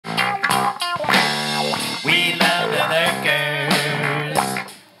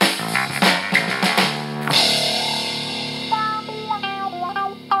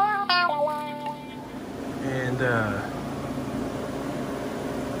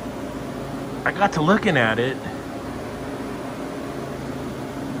I got to looking at it,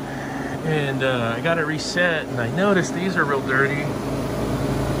 and I got it reset, and I noticed these are real dirty.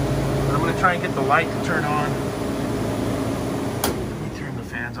 I'm gonna try and get the light to turn on. Let me turn the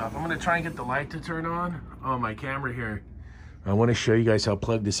fans off. I'm gonna try and get the light to turn on my camera here. I want to show you guys how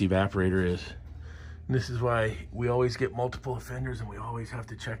plugged this evaporator is. And this is why we always get multiple offenders, and we always have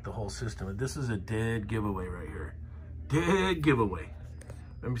to check the whole system. And this is a dead giveaway right here. Dead giveaway.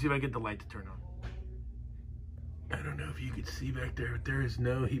 Let me see if I get the light to turn on. I don't know if you can see back there, but there is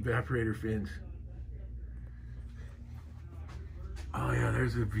no evaporator fins. Oh yeah,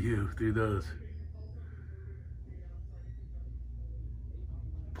 there's a view through those.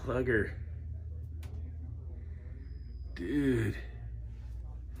 Plugger. Dude.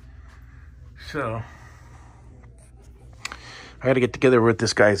 So, I gotta get together with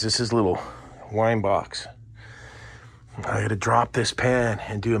this guy. This is his little wine box. I gotta drop this pan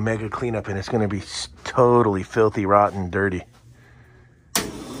and do a mega cleanup, and it's gonna be totally filthy, rotten, dirty.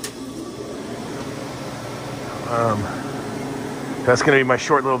 That's gonna be my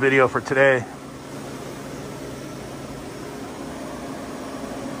short little video for today.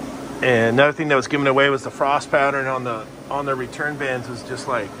 And another thing that was given away was the frost pattern on the return bands. Was just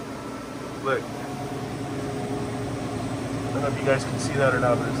like, look. I don't know if you guys can see that or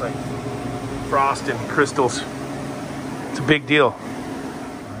not, but it's like frost and crystals. It's a big deal.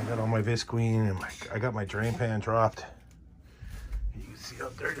 I got all my visqueen, and I got my drain pan dropped. You can see how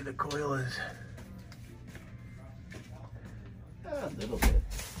dirty the coil is. A little bit.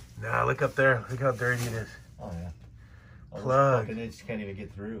 Nah, look up there. Look how dirty it is. Oh yeah. Plug. And it just can't even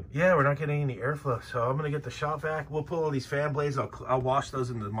get through. Yeah, we're not getting any airflow. So I'm gonna get the shop vac. We'll pull all these fan blades. I'll wash those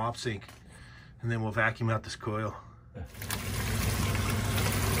in the mop sink, and then we'll vacuum out this coil.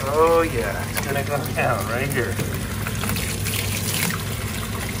 Oh yeah, it's gonna go down right here.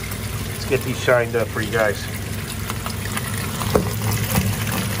 Let's get these shined up for you guys.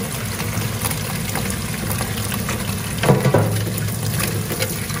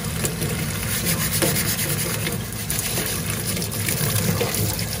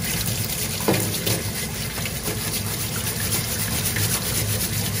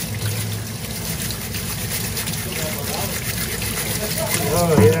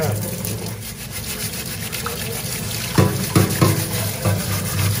 Oh yeah.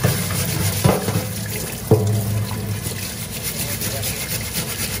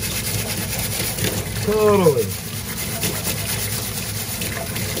 Totally.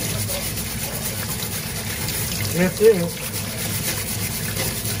 That's it.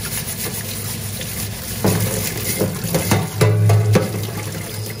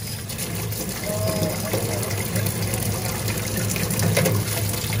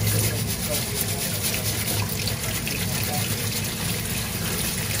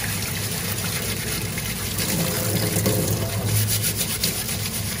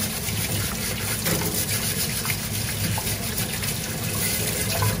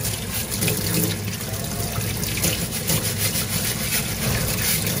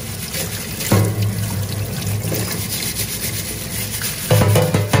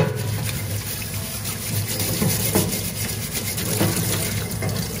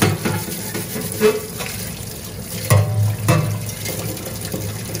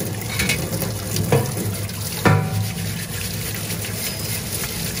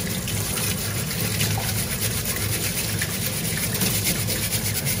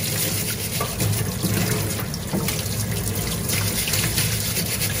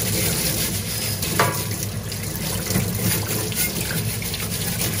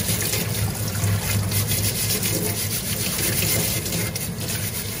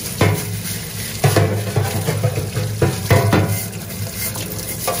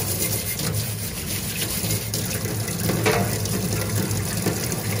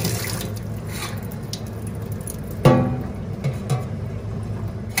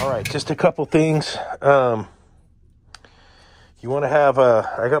 Just a couple things. You want to have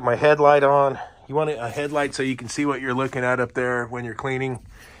I got my headlight on. You want a headlight so you can see what you're looking at up there when you're cleaning.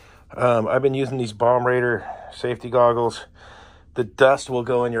 I've been using these Bomb Raider safety goggles. The dust will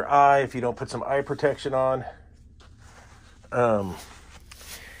go in your eye if you don't put some eye protection on. And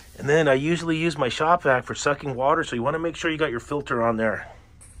then I usually use my shop vac for sucking water, so you want to make sure you got your filter on there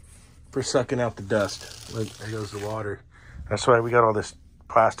for sucking out the dust. Look, there goes the water. That's why we got all this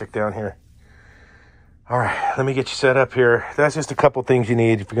plastic down here. All right, let me get you set up here. That's just a couple things you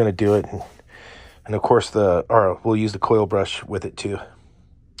need if you're going to do it. And of course, we'll use the coil brush with it too.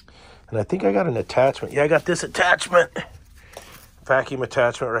 And I think I got an attachment. Yeah, I got this attachment. Vacuum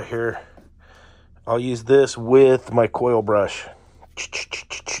attachment right here. I'll use this with my coil brush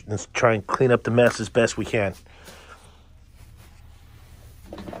Let's try and clean up the mess as best we can.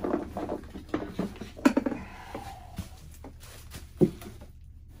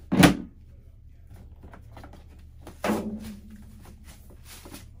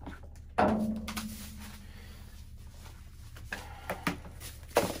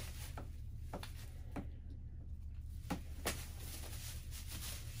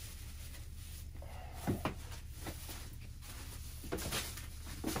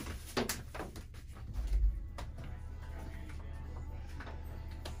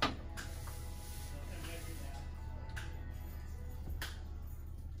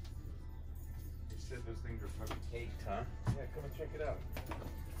 Those things are fucking caked, huh? Yeah, come and check it out.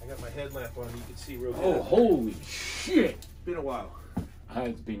 I got my headlamp on. You can see real good. Oh, holy shit! It's been a while.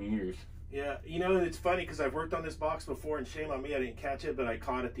 It's been years. Yeah, you know, it's funny because I've worked on this box before, and shame on me, I didn't catch it, but I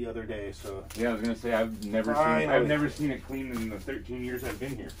caught it the other day. So Yeah, I was gonna say I've never seen it clean in the 13 years I've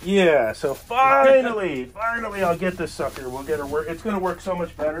been here. yeah, so finally, I'll get this sucker. We'll get her work. It's gonna work so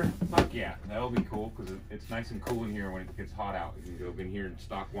much better. Fuck yeah, that'll be cool because it's nice and cool in here when it gets hot out. You can go in here and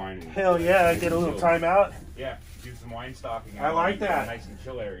stock wine. And Hell yeah, I get a little time out. Yeah, do some wine stocking. I like that. Nice and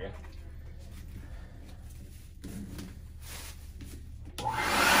chill area.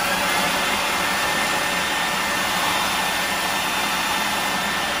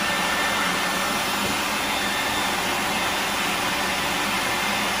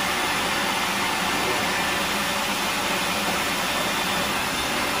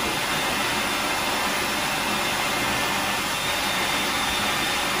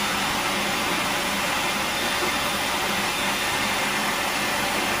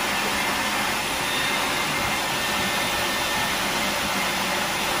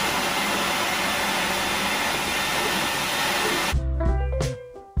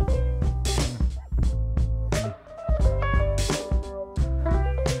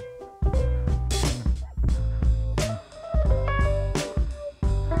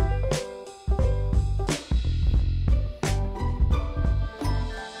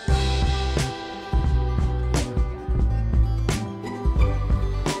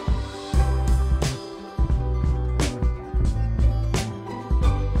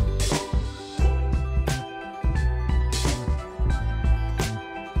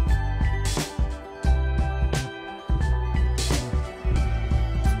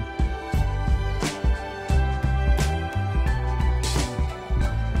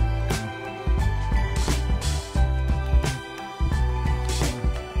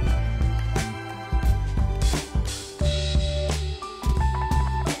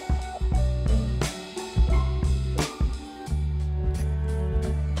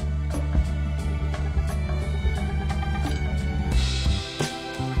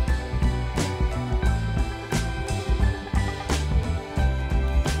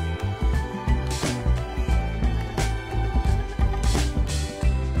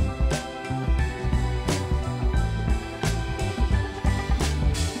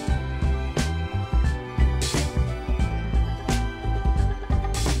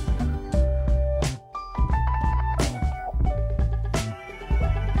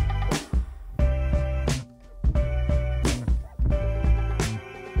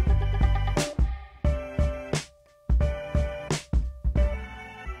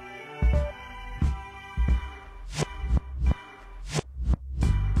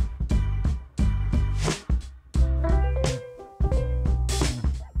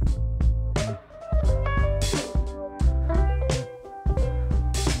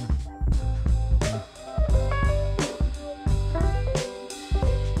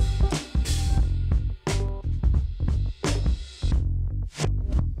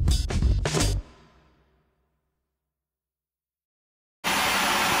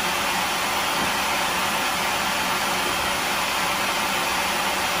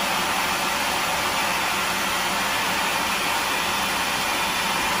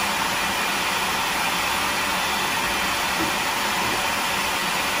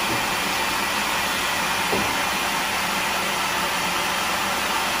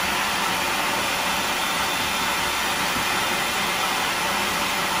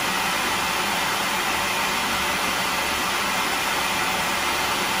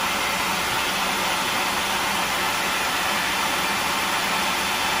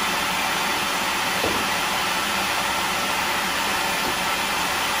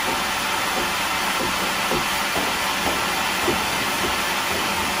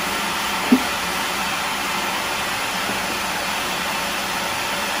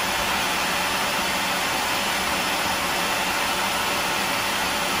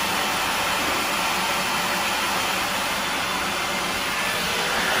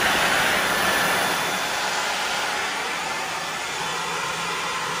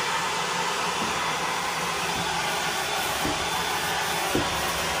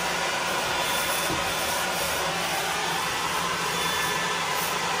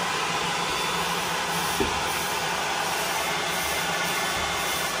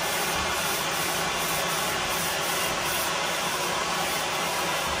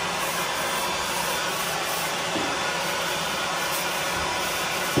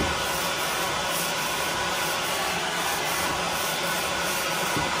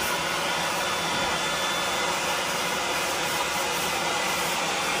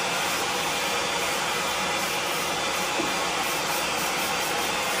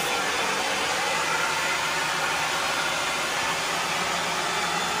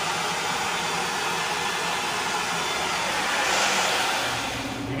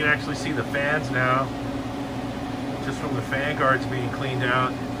 actually see the fans now, just from the fan guards being cleaned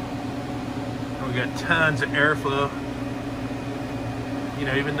out. And we got tons of airflow. You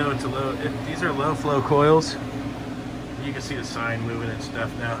know, even though it's a low, these are low flow coils, you can see the sign moving and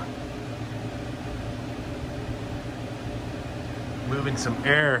stuff now. Moving some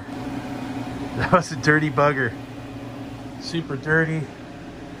air. That was a dirty bugger. Super dirty.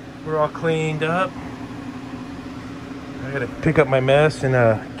 We're all cleaned up. I gotta pick up my mess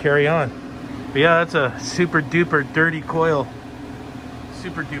and carry on. But yeah, that's a super duper dirty coil.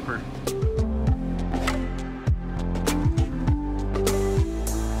 Super duper.